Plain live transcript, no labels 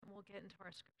get into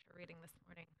our scripture reading this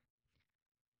morning.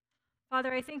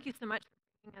 Father, I thank you so much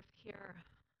for bringing us here.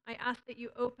 I ask that you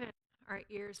open our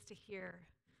ears to hear,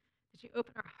 that you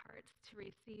open our hearts to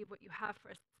receive what you have for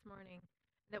us this morning,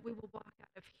 that we will walk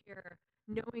out of here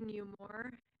knowing you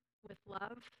more with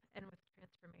love and with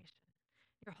transformation.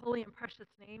 In your holy and precious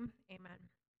name, amen.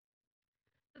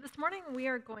 So this morning we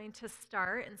are going to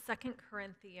start in 2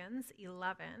 Corinthians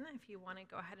 11, if you want to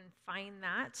go ahead and find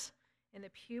that in the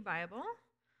Pew Bible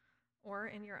or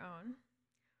in your own.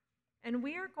 And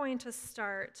we are going to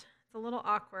start, it's a little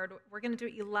awkward, we're going to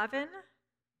do 11,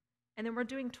 and then we're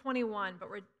doing 21, but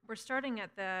we're starting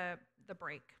at the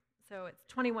break. So it's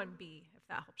 21b, if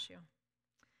that helps you.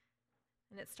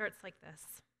 And it starts like this.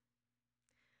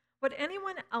 What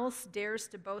anyone else dares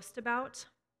to boast about,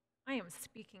 I am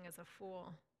speaking as a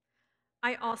fool.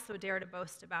 I also dare to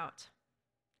boast about.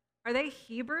 Are they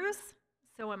Hebrews?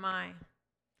 So am I.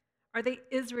 Are they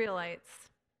Israelites?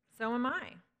 So am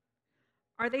I.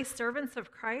 Are they servants of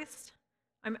Christ?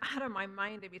 I'm out of my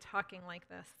mind to be talking like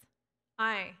this.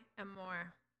 I am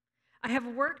more. I have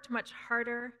worked much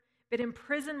harder, been in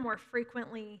prison more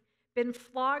frequently, been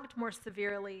flogged more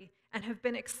severely, and have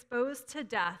been exposed to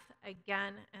death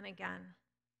again and again.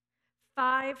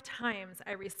 5 times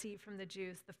I received from the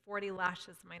Jews the 40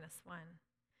 lashes minus 1.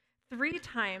 3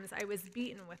 times I was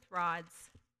beaten with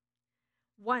rods.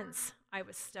 Once I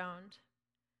was stoned.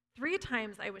 3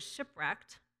 times I was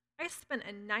shipwrecked. I spent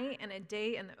a night and a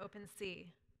day in the open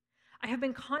sea. I have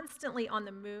been constantly on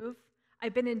the move.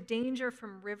 I've been in danger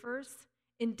from rivers,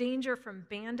 in danger from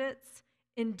bandits,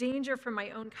 in danger from my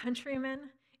own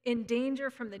countrymen, in danger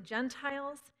from the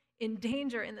Gentiles, in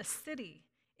danger in the city,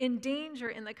 in danger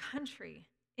in the country,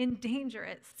 in danger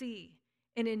at sea,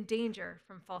 and in danger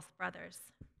from false brothers.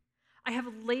 I have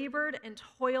labored and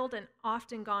toiled and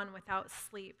often gone without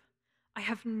sleep. I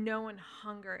have known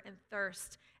hunger and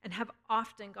thirst and have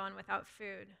often gone without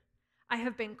food. I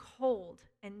have been cold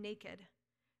and naked.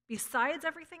 Besides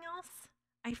everything else,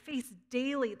 I face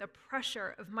daily the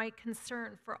pressure of my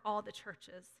concern for all the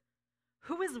churches.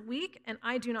 Who is weak and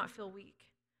I do not feel weak?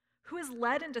 Who is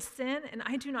led into sin and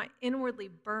I do not inwardly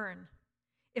burn?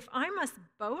 If I must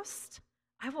boast,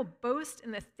 I will boast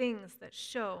in the things that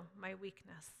show my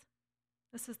weakness.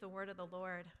 This is the word of the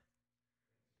Lord.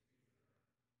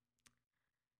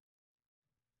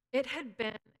 It had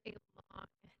been a long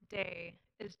day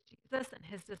as Jesus and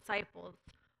his disciples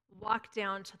walked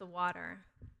down to the water.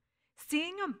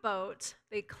 Seeing a boat,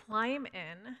 they climb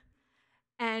in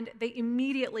and they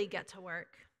immediately get to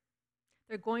work.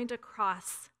 They're going to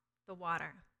cross the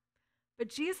water. But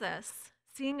Jesus,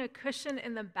 seeing a cushion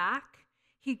in the back,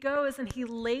 he goes and he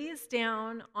lays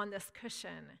down on this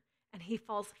cushion and he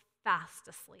falls fast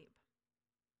asleep.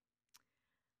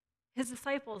 His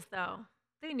disciples, though,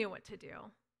 they knew what to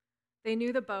do. They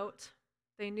knew the boat,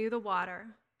 they knew the water,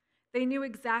 they knew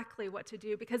exactly what to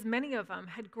do because many of them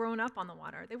had grown up on the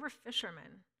water. They were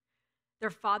fishermen.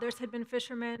 Their fathers had been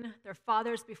fishermen, their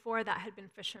fathers before that had been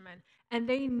fishermen, and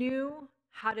they knew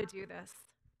how to do this.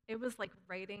 It was like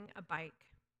riding a bike.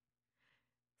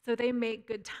 So they make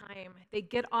good time. They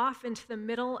get off into the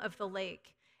middle of the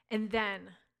lake, and then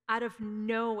out of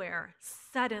nowhere,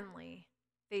 suddenly,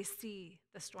 they see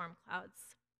the storm clouds.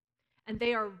 And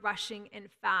they are rushing in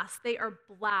fast. They are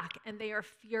black and they are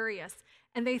furious.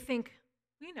 And they think,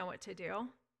 we know what to do.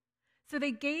 So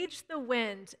they gauge the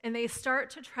wind and they start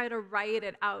to try to ride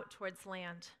it out towards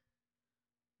land.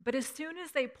 But as soon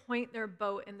as they point their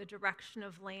boat in the direction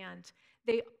of land,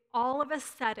 they all of a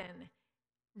sudden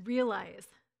realize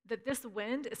that this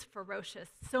wind is ferocious,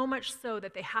 so much so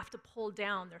that they have to pull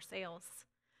down their sails.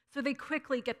 So they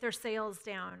quickly get their sails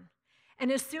down.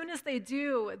 And as soon as they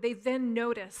do, they then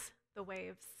notice the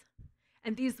waves.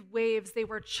 And these waves, they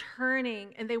were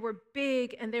churning and they were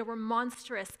big and they were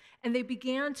monstrous and they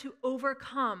began to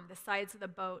overcome the sides of the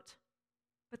boat.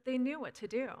 But they knew what to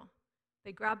do.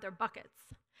 They grabbed their buckets.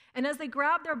 And as they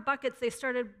grabbed their buckets, they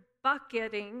started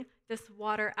bucketing this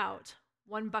water out,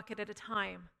 1 bucket at a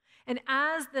time. And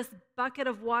as this bucket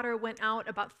of water went out,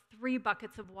 about 3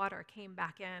 buckets of water came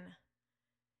back in.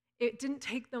 It didn't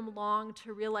take them long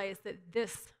to realize that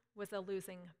this was a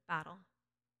losing battle.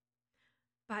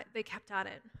 But they kept at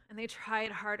it, and they tried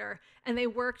harder, and they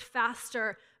worked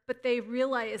faster, but they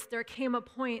realized there came a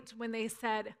point when they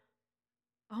said,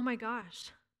 oh my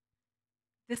gosh,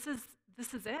 this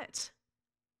is it.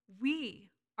 We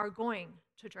are going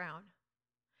to drown.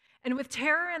 And with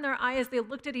terror in their eyes, they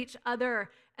looked at each other,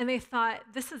 and they thought,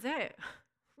 this is it.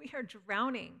 We are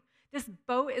drowning. This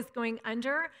boat is going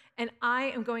under, and I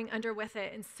am going under with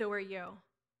it, and so are you.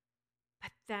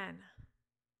 But then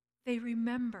they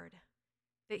remembered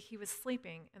that he was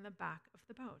sleeping in the back of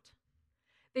the boat.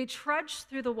 They trudge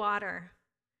through the water.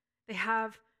 They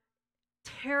have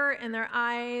terror in their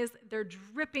eyes. They're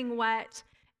dripping wet.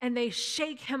 And they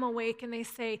shake him awake and they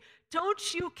say,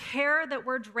 "Don't you care that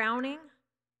we're drowning?"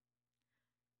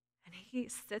 And he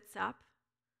sits up.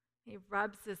 He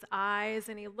rubs his eyes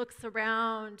and he looks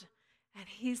around and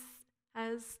he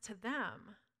says to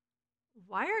them,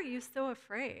 "Why are you so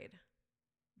afraid?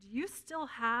 Do you still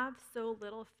have so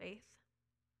little faith?"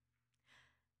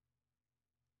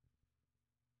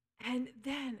 And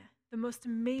then the most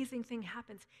amazing thing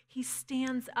happens. He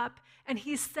stands up and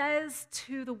he says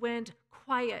to the wind,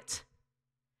 "Quiet."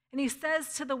 And he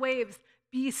says to the waves,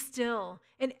 "Be still."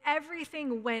 And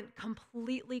everything went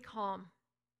completely calm.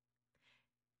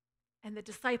 And the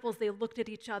disciples, they looked at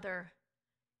each other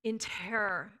in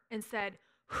terror and said,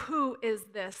 "Who is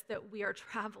this that we are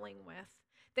traveling with,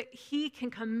 that he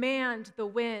can command the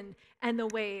wind and the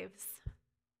waves?"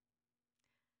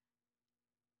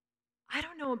 I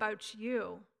don't know about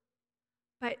you,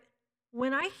 but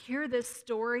when I hear this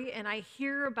story and I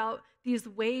hear about these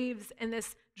waves and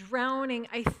this drowning,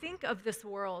 I think of this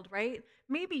world, right?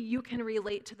 Maybe you can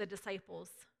relate to the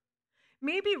disciples.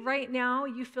 Maybe right now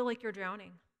you feel like you're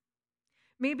drowning.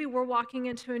 Maybe we're walking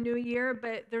into a new year,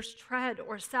 but there's dread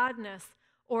or sadness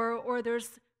or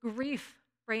there's grief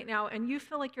right now, and you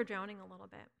feel like you're drowning a little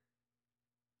bit.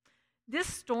 This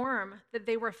storm that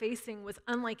they were facing was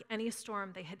unlike any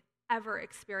storm they had ever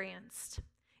experienced.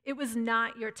 It was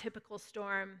not your typical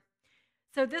storm.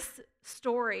 So this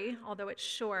story, although it's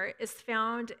short, is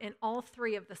found in all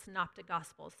three of the Synoptic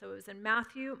Gospels. So it was in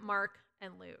Matthew, Mark,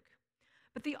 and Luke.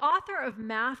 But the author of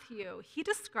Matthew, he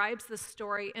describes this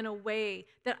story in a way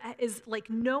that is like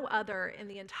no other in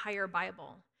the entire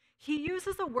Bible. He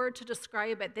uses a word to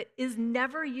describe it that is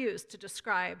never used to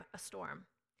describe a storm.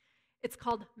 It's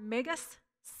called megas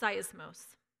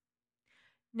seismos.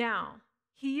 Now,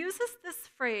 he uses this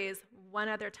phrase one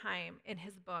other time in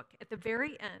his book. At the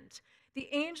very end,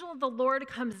 the angel of the Lord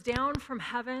comes down from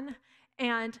heaven,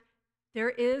 and there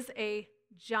is a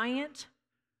giant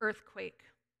earthquake.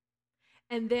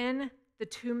 And then the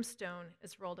tombstone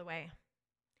is rolled away.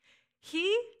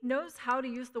 He knows how to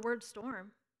use the word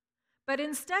storm, but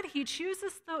instead he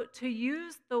chooses to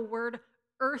use the word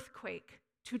earthquake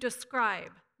to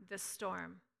describe this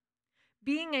storm.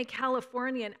 Being a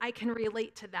Californian, I can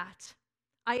relate to that.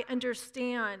 I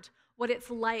understand what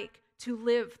it's like to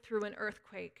live through an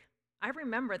earthquake. I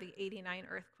remember the '89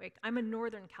 earthquake. I'm a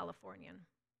Northern Californian.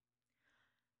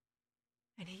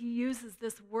 And he uses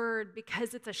this word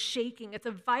because it's a shaking. It's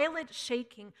a violent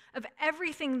shaking of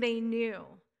everything they knew.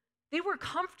 They were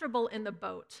comfortable in the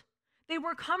boat. They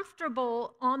were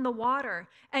comfortable on the water.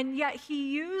 And yet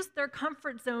he used their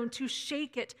comfort zone to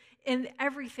shake it, and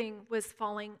everything was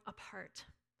falling apart.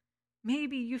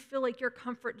 Maybe you feel like your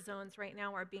comfort zones right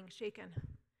now are being shaken.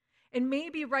 And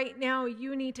maybe right now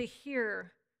you need to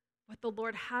hear what the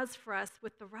Lord has for us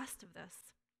with the rest of this.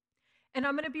 And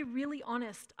I'm going to be really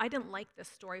honest, I didn't like this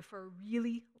story for a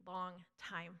really long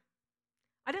time.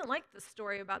 I didn't like this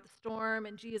story about the storm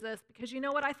and Jesus because you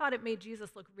know what? I thought it made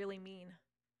Jesus look really mean.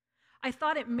 I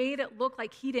thought it made it look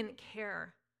like he didn't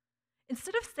care.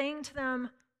 Instead of saying to them,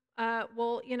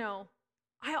 well, you know,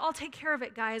 I'll take care of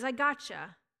it, guys, I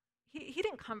gotcha. He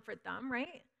didn't comfort them,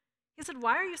 right? He said,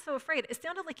 "Why are you so afraid?" It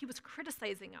sounded like he was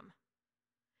criticizing them.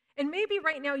 And maybe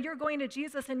right now you're going to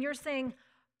Jesus and you're saying,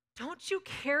 "Don't you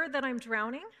care that I'm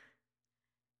drowning?"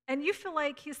 And you feel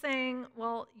like he's saying,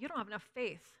 "Well, you don't have enough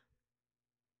faith."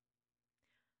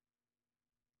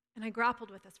 And I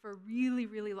grappled with this for a really,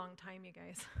 really long time, you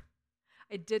guys.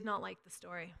 I did not like the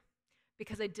story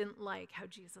because I didn't like how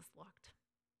Jesus looked.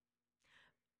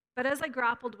 But as I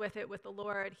grappled with it with the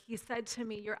Lord, he said to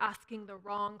me, "You're asking the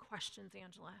wrong questions,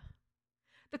 Angela.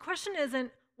 The question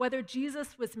isn't whether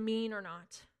Jesus was mean or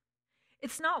not.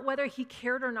 It's not whether he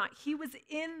cared or not. He was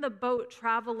in the boat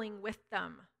traveling with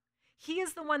them. He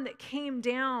is the one that came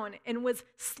down and was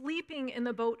sleeping in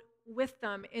the boat with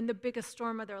them in the biggest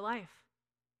storm of their life.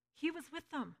 He was with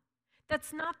them.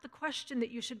 That's not the question that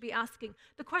you should be asking.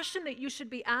 The question that you should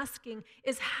be asking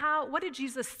is what did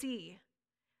Jesus see?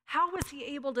 How was he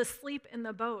able to sleep in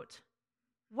the boat?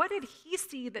 What did he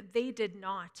see that they did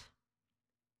not?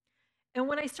 And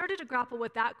when I started to grapple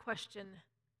with that question,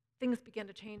 things began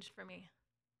to change for me.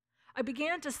 I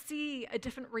began to see a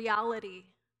different reality,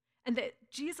 and that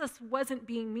Jesus wasn't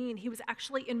being mean. He was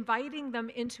actually inviting them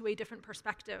into a different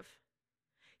perspective.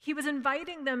 He was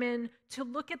inviting them in to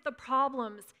look at the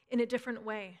problems in a different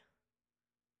way.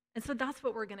 And so that's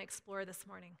what we're going to explore this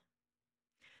morning.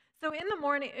 So in the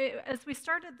morning, as we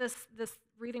started this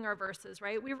reading our verses,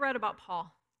 right, we read about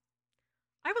Paul.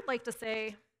 I would like to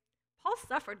say Paul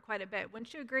suffered quite a bit,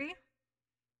 wouldn't you agree?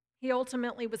 He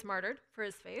ultimately was martyred for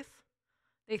his faith.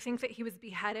 They think that he was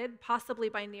beheaded, possibly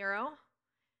by Nero,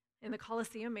 in the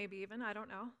Colosseum, maybe even, I don't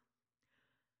know.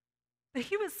 But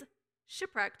he was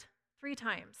shipwrecked 3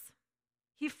 times.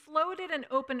 He floated in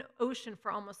open ocean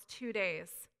for almost 2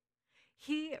 days.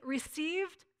 He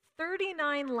received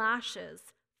 39 lashes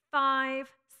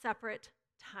 5 separate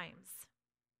times.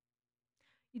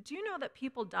 You do know that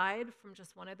people died from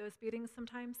just one of those beatings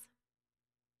sometimes?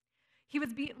 He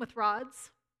was beaten with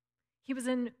rods. He was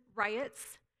in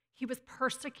riots. He was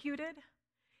persecuted.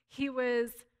 He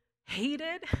was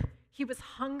hated. He was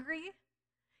hungry.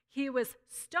 He was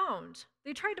stoned.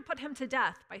 They tried to put him to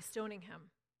death by stoning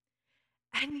him.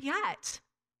 And yet,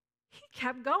 he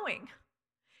kept going.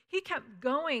 He kept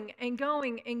going and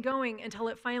going and going until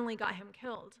it finally got him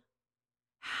killed.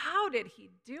 How did he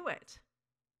do it?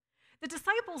 The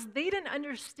disciples, they didn't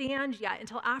understand yet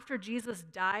until after Jesus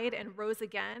died and rose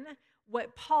again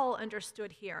what Paul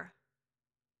understood here.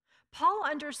 Paul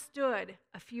understood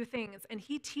a few things, and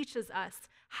he teaches us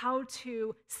how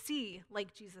to see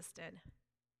like Jesus did.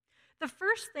 The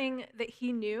first thing that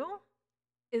he knew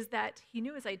is that he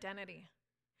knew his identity.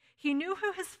 He knew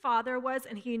who his father was,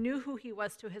 and he knew who he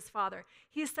was to his father.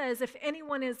 He says, if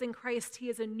anyone is in Christ, he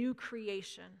is a new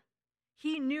creation.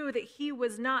 He knew that he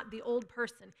was not the old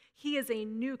person. He is a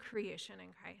new creation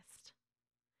in Christ.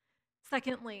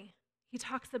 Secondly, he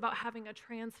talks about having a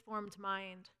transformed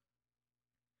mind.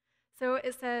 So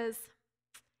it says,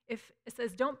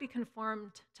 don't be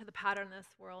conformed to the pattern of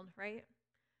this world, right?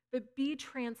 But be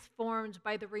transformed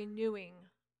by the renewing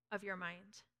of your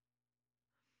mind.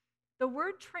 The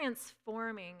word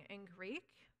transforming in Greek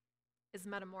is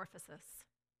metamorphosis.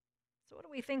 So what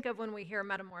do we think of when we hear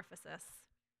metamorphosis?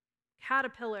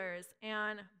 Caterpillars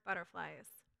and butterflies,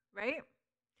 right?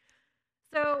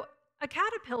 So a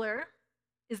caterpillar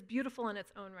is beautiful in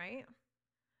its own right,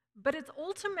 but its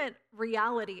ultimate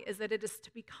reality is that it is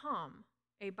to become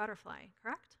a butterfly,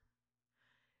 correct?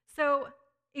 So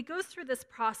it goes through this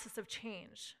process of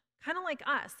change, kind of like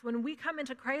us. When we come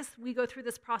into Christ, we go through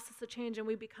this process of change and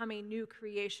we become a new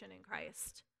creation in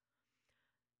Christ.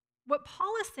 What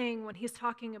Paul is saying when he's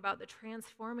talking about the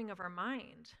transforming of our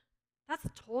mind, that's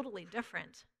totally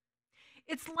different.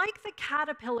 It's like the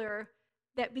caterpillar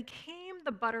that became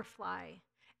the butterfly,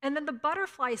 and then the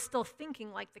butterfly is still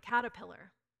thinking like the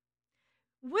caterpillar.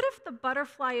 What if the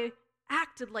butterfly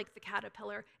acted like the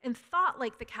caterpillar and thought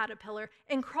like the caterpillar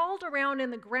and crawled around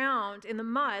in the ground, in the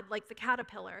mud like the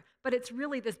caterpillar, but it's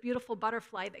really this beautiful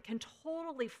butterfly that can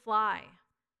totally fly?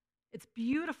 It's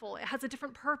beautiful. It has a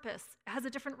different purpose. It has a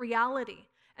different reality,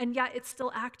 and yet it's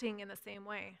still acting in the same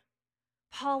way.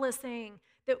 Paul is saying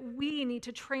that we need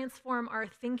to transform our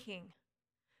thinking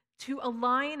to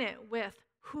align it with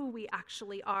who we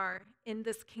actually are in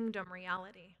this kingdom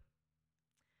reality.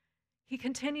 He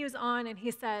continues on and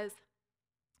he says,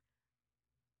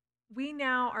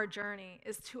 our journey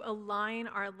is to align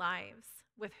our lives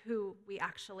with who we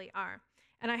actually are.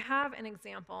 And I have an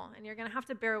example, and you're going to have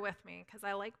to bear with me because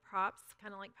I like props,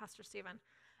 kind of like Pastor Stephen.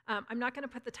 I'm not going to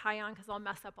put the tie on because I'll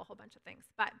mess up a whole bunch of things,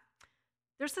 but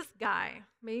there's this guy,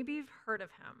 maybe you've heard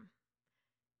of him.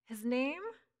 His name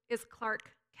is Clark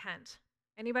Kent.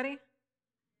 Anybody?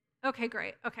 Okay,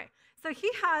 great. Okay. So he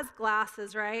has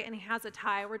glasses, right? And he has a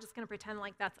tie. We're just going to pretend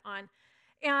like that's on.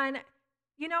 And,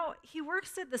 you know, he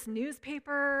works at this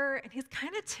newspaper, and he's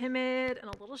kind of timid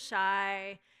and a little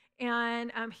shy.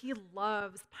 And he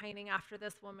loves pining after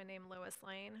this woman named Lois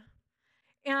Lane.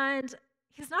 And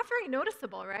he's not very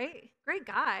noticeable, right? Great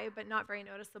guy, but not very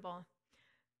noticeable.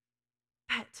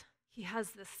 But he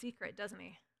has this secret, doesn't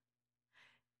he?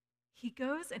 He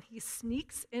goes and he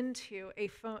sneaks into a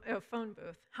phone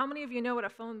booth. How many of you know what a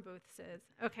phone booth is?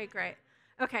 Okay, great.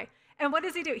 Okay, and what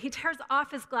does he do? He tears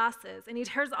off his glasses, and he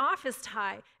tears off his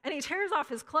tie, and he tears off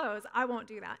his clothes. I won't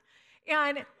do that.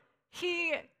 And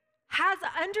he has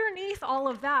underneath all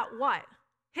of that what?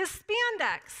 His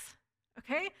spandex,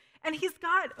 okay? And he's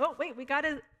got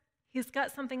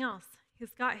something else.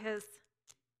 He's got his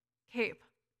cape.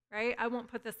 Right? I won't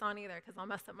put this on either because I'll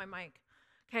mess up my mic.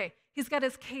 Okay, he's got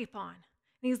his cape on, and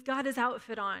he's got his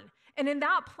outfit on. And in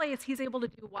that place, he's able to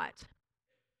do what?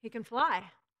 He can fly,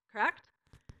 correct?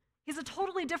 He's a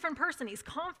totally different person. He's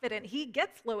confident. He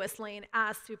gets Lois Lane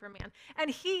as Superman. And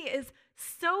he is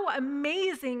so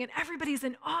amazing, and everybody's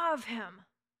in awe of him.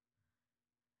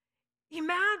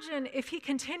 Imagine if he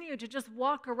continued to just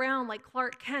walk around like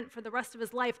Clark Kent for the rest of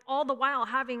his life, all the while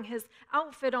having his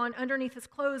outfit on underneath his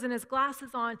clothes and his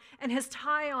glasses on and his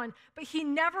tie on, but he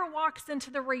never walks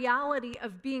into the reality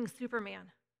of being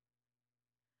Superman.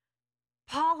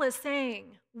 Paul is saying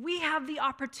we have the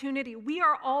opportunity. We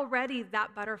are already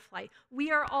that butterfly. We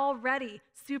are already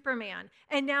Superman.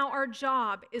 And now our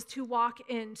job is to walk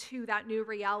into that new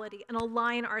reality and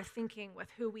align our thinking with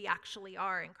who we actually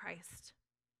are in Christ.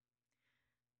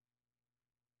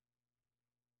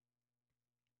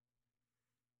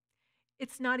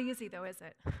 It's not easy, though, is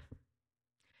it?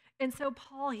 And so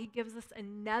Paul, he gives us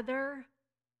another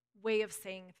way of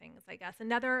saying things, I guess,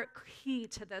 another key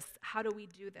to this. How do we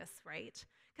do this, right?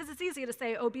 Because it's easy to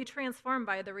say, oh, be transformed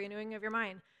by the renewing of your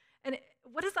mind. And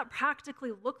what does that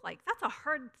practically look like? That's a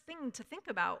hard thing to think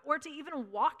about or to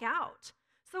even walk out.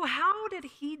 So how did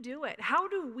he do it? How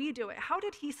do we do it? How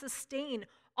did he sustain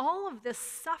all of this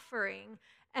suffering?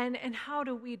 And how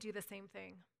do we do the same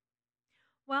thing?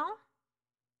 Well,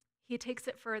 he takes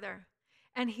it further.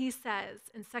 And he says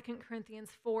in 2 Corinthians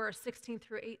 4:16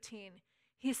 through 18,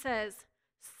 he says,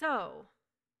 so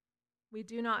we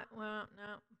do not, well,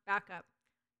 no, back up.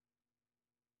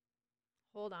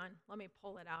 Hold on, let me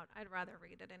pull it out. I'd rather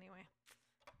read it anyway.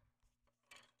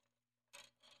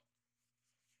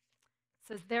 It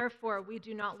says, therefore, we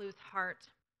do not lose heart.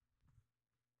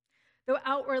 Though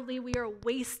outwardly we are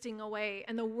wasting away,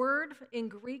 and the word in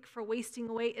Greek for wasting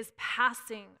away is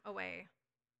passing away.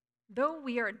 Though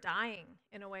we are dying,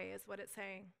 in a way, is what it's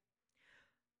saying.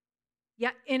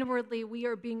 Yet inwardly we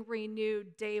are being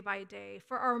renewed day by day,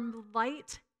 for our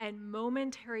light and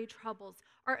momentary troubles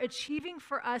are achieving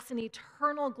for us an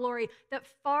eternal glory that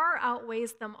far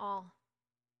outweighs them all.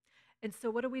 And so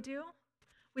what do?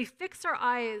 We fix our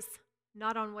eyes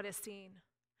not on what is seen,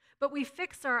 but we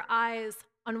fix our eyes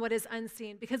on what is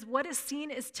unseen, because what is seen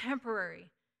is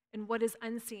temporary, and what is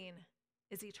unseen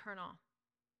is eternal.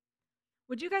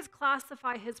 Would you guys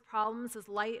classify his problems as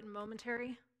light and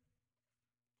momentary?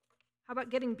 How about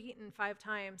getting beaten 5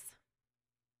 times?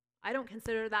 I don't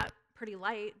consider that pretty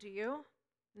light, do you?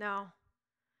 No.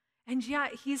 And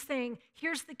yet he's saying,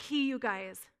 here's the key, you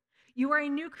guys. You are a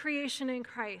new creation in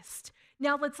Christ.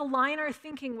 Now let's align our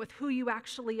thinking with who you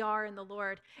actually are in the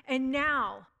Lord. And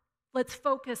now let's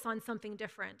focus on something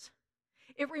different.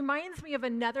 It reminds me of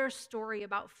another story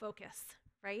about focus,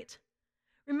 right?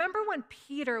 Remember when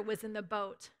Peter was in the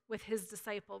boat with his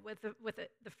disciple, with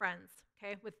the friends,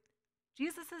 okay? With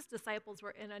Jesus' disciples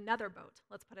were in another boat,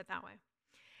 let's put it that way.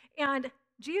 And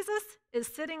Jesus is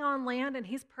sitting on land and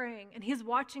he's praying and he's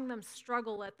watching them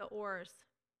struggle at the oars.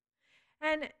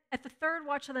 And at the third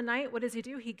watch of the night, what does he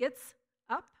do? He gets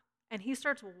up and he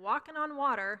starts walking on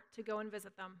water to go and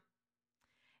visit them.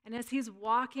 And as he's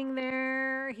walking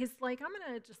there, he's like, I'm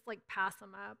going to just like pass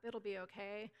them up. It'll be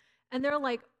okay. And they're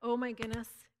like, oh my goodness,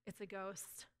 it's a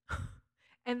ghost.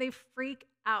 And they freak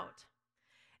out.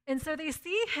 And so they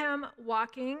see him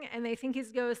walking and they think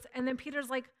he's a ghost. And then Peter's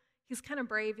like, he's kind of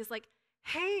brave. He's like,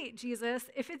 hey, Jesus,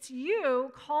 if it's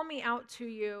you, call me out to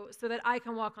you so that I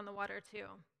can walk on the water too.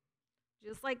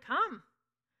 Jesus like, come.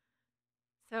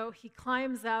 So he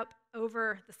climbs up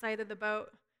over the side of the boat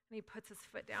and he puts his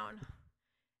foot down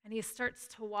and he starts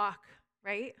to walk,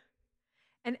 right?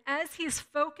 And as he's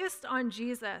focused on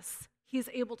Jesus, he's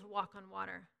able to walk on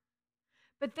water.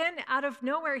 But then out of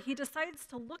nowhere, he decides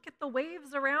to look at the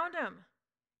waves around him.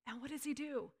 And what does he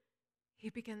do?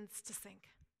 He begins to sink.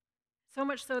 So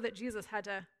much so that Jesus had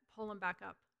to pull him back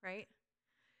up, right?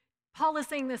 Paul is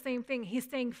saying the same thing. He's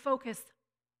saying focus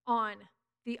on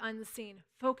the unseen.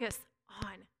 Focus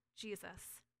on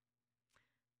Jesus.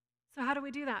 So how do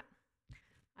we do that?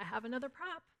 I have another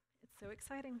prop. It's so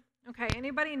exciting. Okay,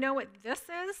 anybody know what this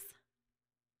is?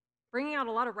 Bringing out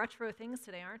a lot of retro things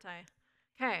today, aren't I?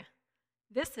 Okay.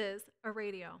 This is a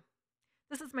radio.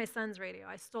 This is my son's radio.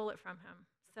 I stole it from him.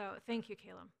 So thank you,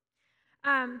 Caleb.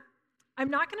 I'm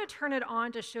not going to turn it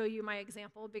on to show you my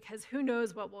example because who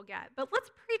knows what we'll get. But let's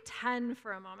pretend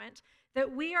for a moment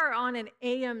that we are on an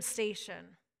AM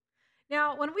station.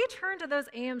 Now, when we turn to those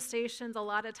AM stations, a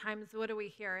lot of times, what do we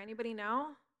hear? Anybody know?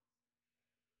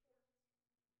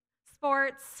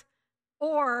 Sports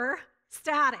or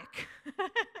static.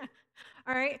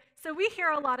 All right, so we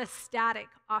hear a lot of static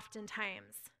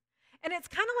oftentimes. And it's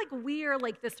kind of like we are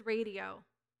like this radio.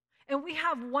 And we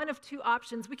have one of two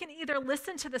options. We can either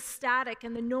listen to the static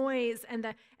and the noise, and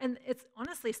it's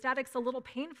honestly, static's a little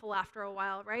painful after a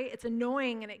while, right? It's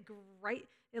annoying and it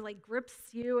like grips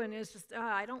you and it's just,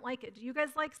 I don't like it. Do you guys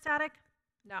like static?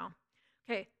 No.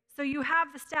 Okay, so you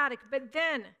have the static, but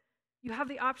then you have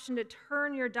the option to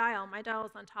turn your dial. My dial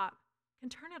is on top. You can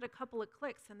turn it a couple of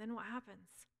clicks, and then what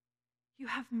happens? You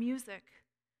have music,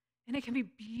 and it can be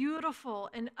beautiful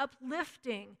and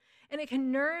uplifting, and it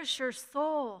can nourish your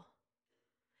soul.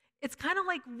 It's kind of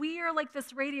like we are like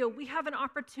this radio. We have an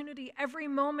opportunity every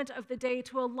moment of the day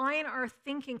to align our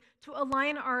thinking, to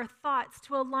align our thoughts,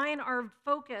 to align our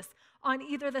focus on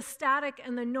either the static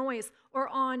and the noise or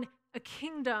on a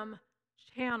kingdom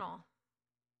channel.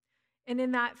 And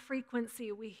in that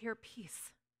frequency, we hear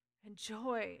peace and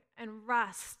joy and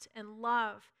rest and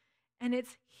love. And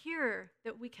it's here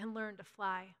that we can learn to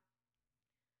fly.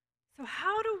 So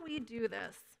how do we do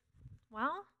this?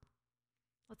 Well,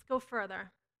 let's go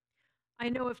further. I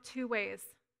know of two ways.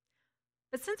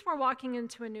 But since we're walking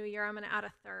into a new year, I'm going to add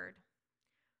a third.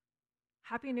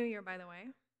 Happy New Year, by the way.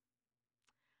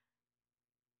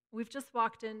 We've just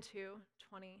walked into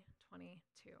 2022.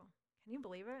 Can you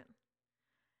believe it?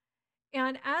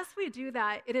 And as we do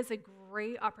that, it is a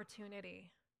great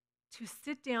opportunity to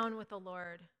sit down with the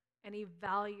Lord and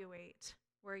evaluate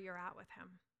where you're at with Him.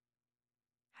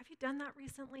 Have you done that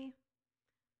recently?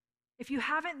 If you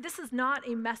haven't, this is not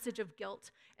a message of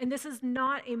guilt, and this is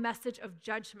not a message of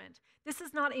judgment. This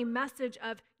is not a message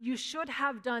of you should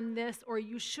have done this, or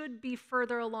you should be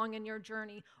further along in your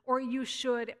journey, or you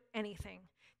should anything.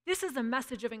 This is a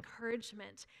message of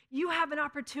encouragement. You have an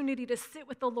opportunity to sit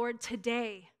with the Lord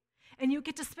today, and you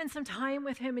get to spend some time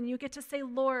with Him, and you get to say,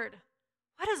 Lord,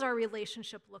 what does our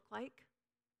relationship look like?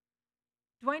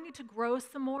 Do I need to grow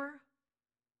some more?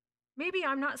 Maybe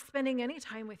I'm not spending any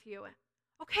time with you.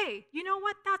 Okay, you know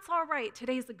what? That's all right.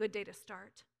 Today's a good day to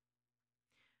start.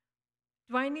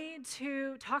 Do I need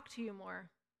to talk to you more?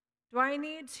 Do I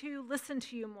need to listen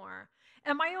to you more?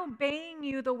 Am I obeying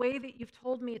you the way that you've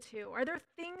told me to? Are there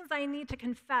things I need to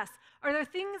confess? Are there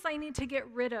things I need to get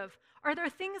rid of? Are there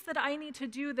things that I need to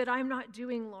do that I'm not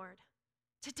doing, Lord?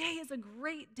 Today is a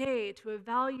great day to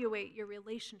evaluate your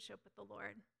relationship with the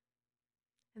Lord.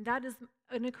 And that is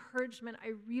an encouragement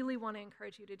I really want to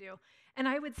encourage you to do. And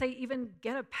I would say even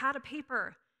get a pad of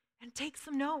paper and take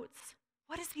some notes.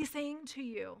 What is He saying to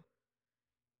you?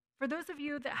 For those of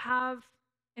you that have,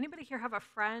 anybody here have a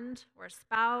friend or a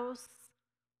spouse?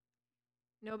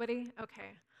 Nobody?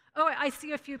 Okay. Oh, I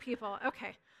see a few people.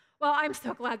 Okay. Well, I'm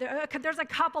so glad. There's a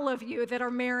couple of you that are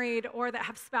married or that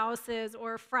have spouses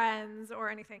or friends or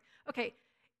anything. Okay.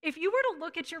 If you were to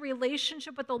look at your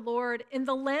relationship with the Lord in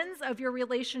the lens of your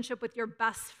relationship with your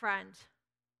best friend,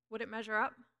 would it measure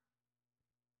up?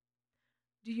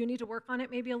 Do you need to work on it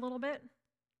maybe a little bit?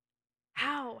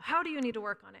 How? How do you need to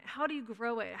work on it? How do you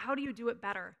grow it? How do you do it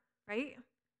better, right?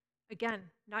 Again,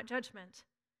 not judgment,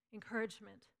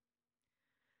 encouragement.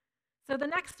 So the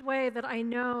next way that I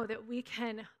know that we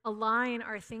can align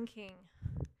our thinking,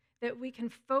 that we can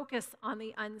focus on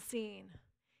the unseen,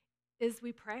 is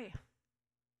we pray.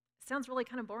 Sounds really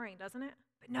kind of boring, doesn't it?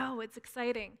 But no, it's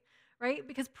exciting, right?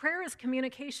 Because prayer is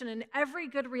communication, and every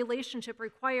good relationship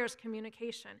requires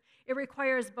communication. It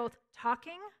requires both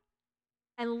talking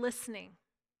and listening.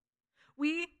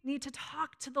 We need to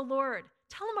talk to the Lord.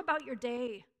 Tell Him about your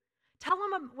day. Tell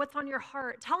Him what's on your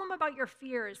heart. Tell Him about your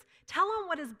fears. Tell Him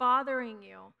what is bothering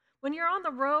you. When you're on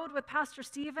the road with Pastor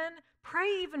Stephen, pray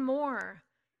even more.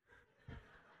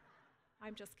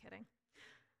 I'm just kidding.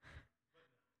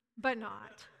 But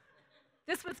not.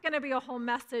 This was going to be a whole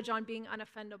message on being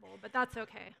unoffendable, but that's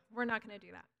okay. We're not going to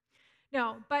do that.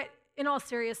 No, but in all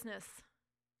seriousness,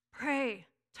 pray.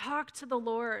 Talk to the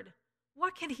Lord.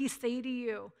 What can He say to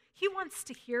you? He wants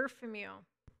to hear from you.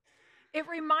 It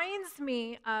reminds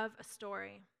me of a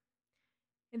story.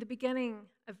 In the beginning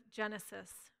of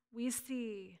Genesis, we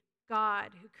see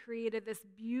God who created this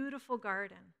beautiful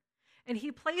garden. And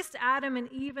He placed Adam and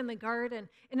Eve in the garden.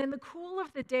 And in the cool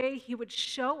of the day, He would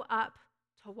show up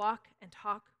to walk and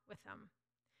talk with them.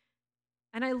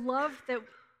 And I love that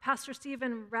Pastor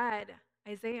Stephen read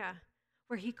Isaiah,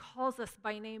 where he calls us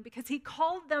by name, because he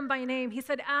called them by name. He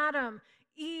said, Adam,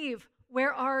 Eve,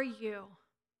 where are you?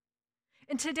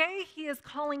 And today He is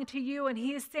calling to you, and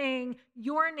He is saying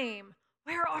your name.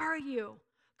 Where are you?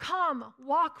 Come,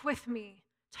 walk with me.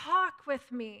 Talk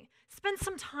with me. Spend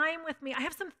some time with me. I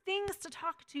have some things to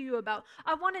talk to you about.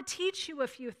 I want to teach you a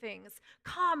few things.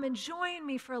 Come and join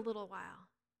me for a little while.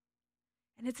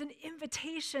 And it's an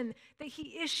invitation that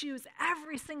He issues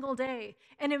every single day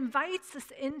and invites us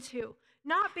into,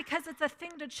 not because it's a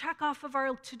thing to check off of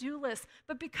our to-do list,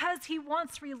 but because He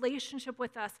wants relationship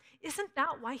with us. Isn't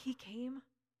that why He came?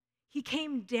 He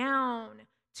came down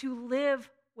to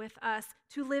live with us,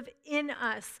 to live in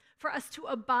us, for us to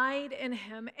abide in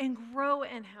Him and grow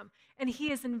in Him. And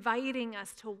He is inviting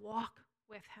us to walk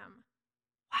with Him.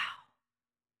 Wow.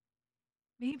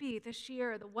 Maybe this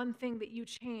year, the one thing that you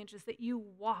change is that you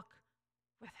walk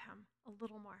with Him a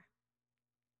little more.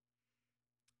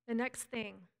 The next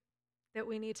thing that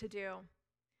we need to do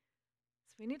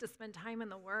is we need to spend time in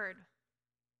the Word.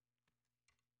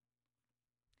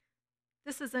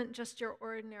 This isn't just your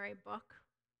ordinary book.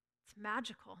 It's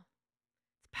magical.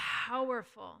 It's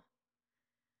powerful.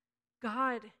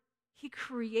 God, he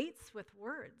creates with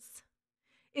words.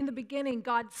 In the beginning,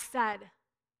 God said,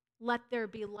 "Let there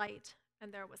be light,"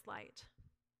 and there was light.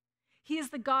 He is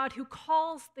the God who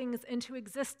calls things into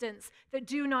existence that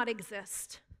do not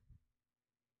exist.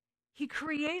 He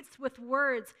creates with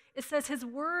words. It says his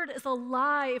word is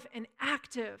alive and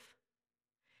active.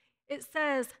 It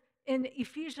says in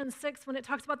Ephesians 6, when it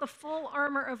talks about the full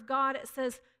armor of God, it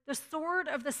says, the sword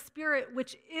of the Spirit,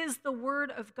 which is the word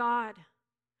of God.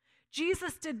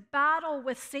 Jesus did battle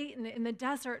with Satan in the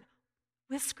desert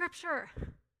with Scripture.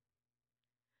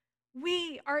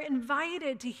 We are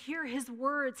invited to hear his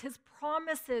words, his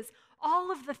promises,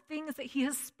 all of the things that he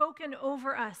has spoken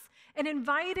over us, and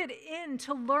invited in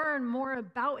to learn more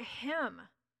about him.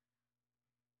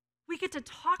 We get to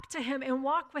talk to him and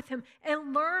walk with him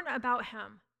and learn about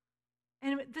him.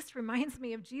 And this reminds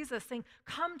me of Jesus saying,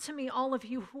 "Come to me, all of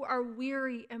you who are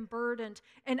weary and burdened,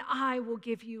 and I will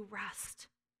give you rest.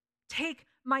 Take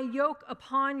my yoke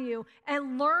upon you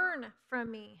and learn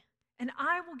from me, and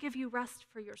I will give you rest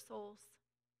for your souls."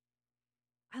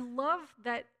 I love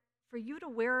that for you to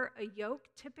wear a yoke,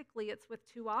 typically it's with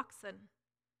 2 oxen.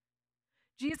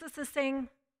 Jesus is saying,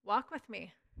 walk with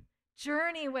me,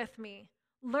 journey with me,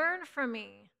 learn from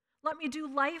me, let me do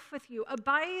life with you,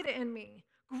 abide in me,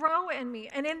 grow in me.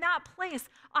 And in that place,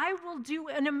 I will do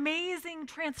an amazing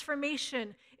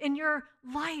transformation in your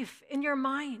life, in your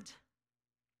mind.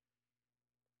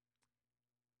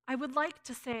 I would like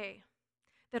to say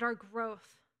that our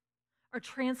growth, our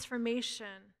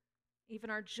transformation, even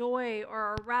our joy or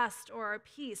our rest or our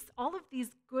peace, all of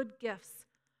these good gifts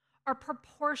are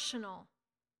proportional.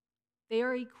 They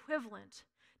are equivalent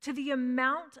to the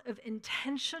amount of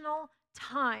intentional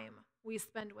time we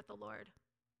spend with the Lord.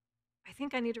 I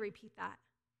think I need to repeat that.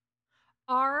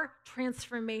 Our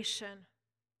transformation,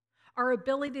 our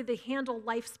ability to handle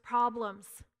life's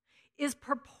problems, is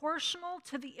proportional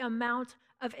to the amount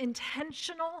of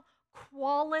intentional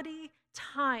quality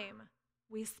time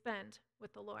we spend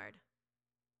with the Lord.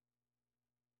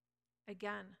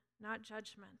 Again, not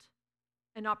judgment,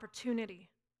 an opportunity.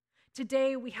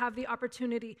 Today, we have the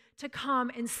opportunity to come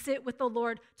and sit with the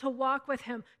Lord, to walk with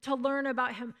him, to learn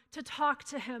about him, to talk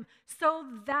to him,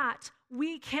 so that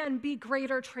we can be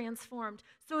greater transformed,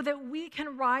 so that we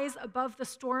can rise above the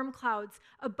storm clouds,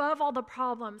 above all the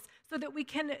problems, so that we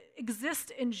can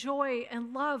exist in joy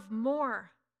and love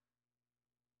more.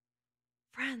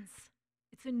 Friends,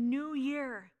 it's a new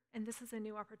year, and this is a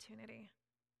new opportunity.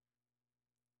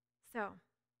 So,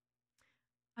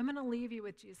 I'm going to leave you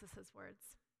with Jesus'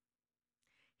 words.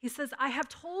 He says, "I have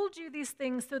told you these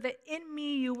things so that in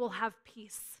me you will have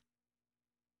peace.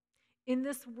 In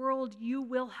this world you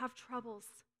will have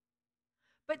troubles.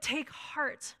 But take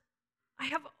heart, I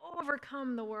have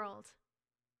overcome the world."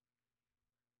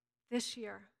 This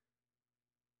year,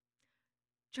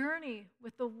 journey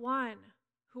with the one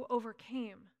who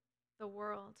overcame the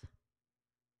world,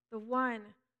 the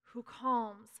one who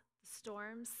calms the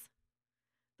storms,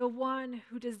 the one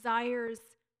who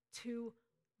desires to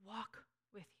walk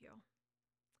with you.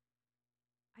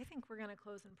 I think we're going to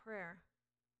close in prayer.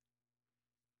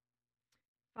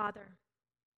 Father,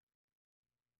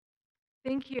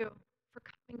 thank you for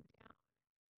coming down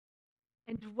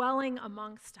and dwelling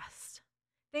amongst us.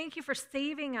 Thank you for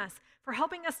saving us, for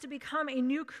helping us to become a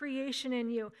new creation in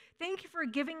you. Thank you for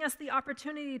giving us the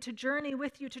opportunity to journey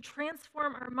with you, to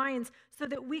transform our minds so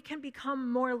that we can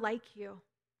become more like you.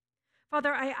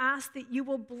 Father, I ask that you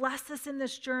will bless us in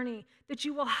this journey, that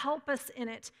you will help us in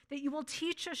it, that you will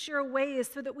teach us your ways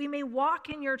so that we may walk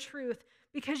in your truth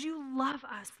because you love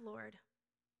us, Lord.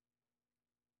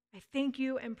 I thank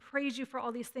you and praise you for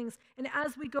all these things. And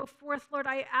as we go forth, Lord,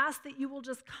 I ask that you will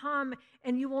just come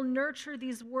and you will nurture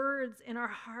these words in our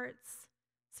hearts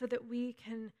so that we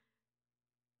can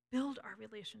build our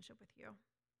relationship with you.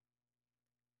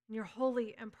 In your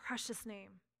holy and precious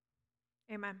name,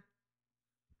 amen.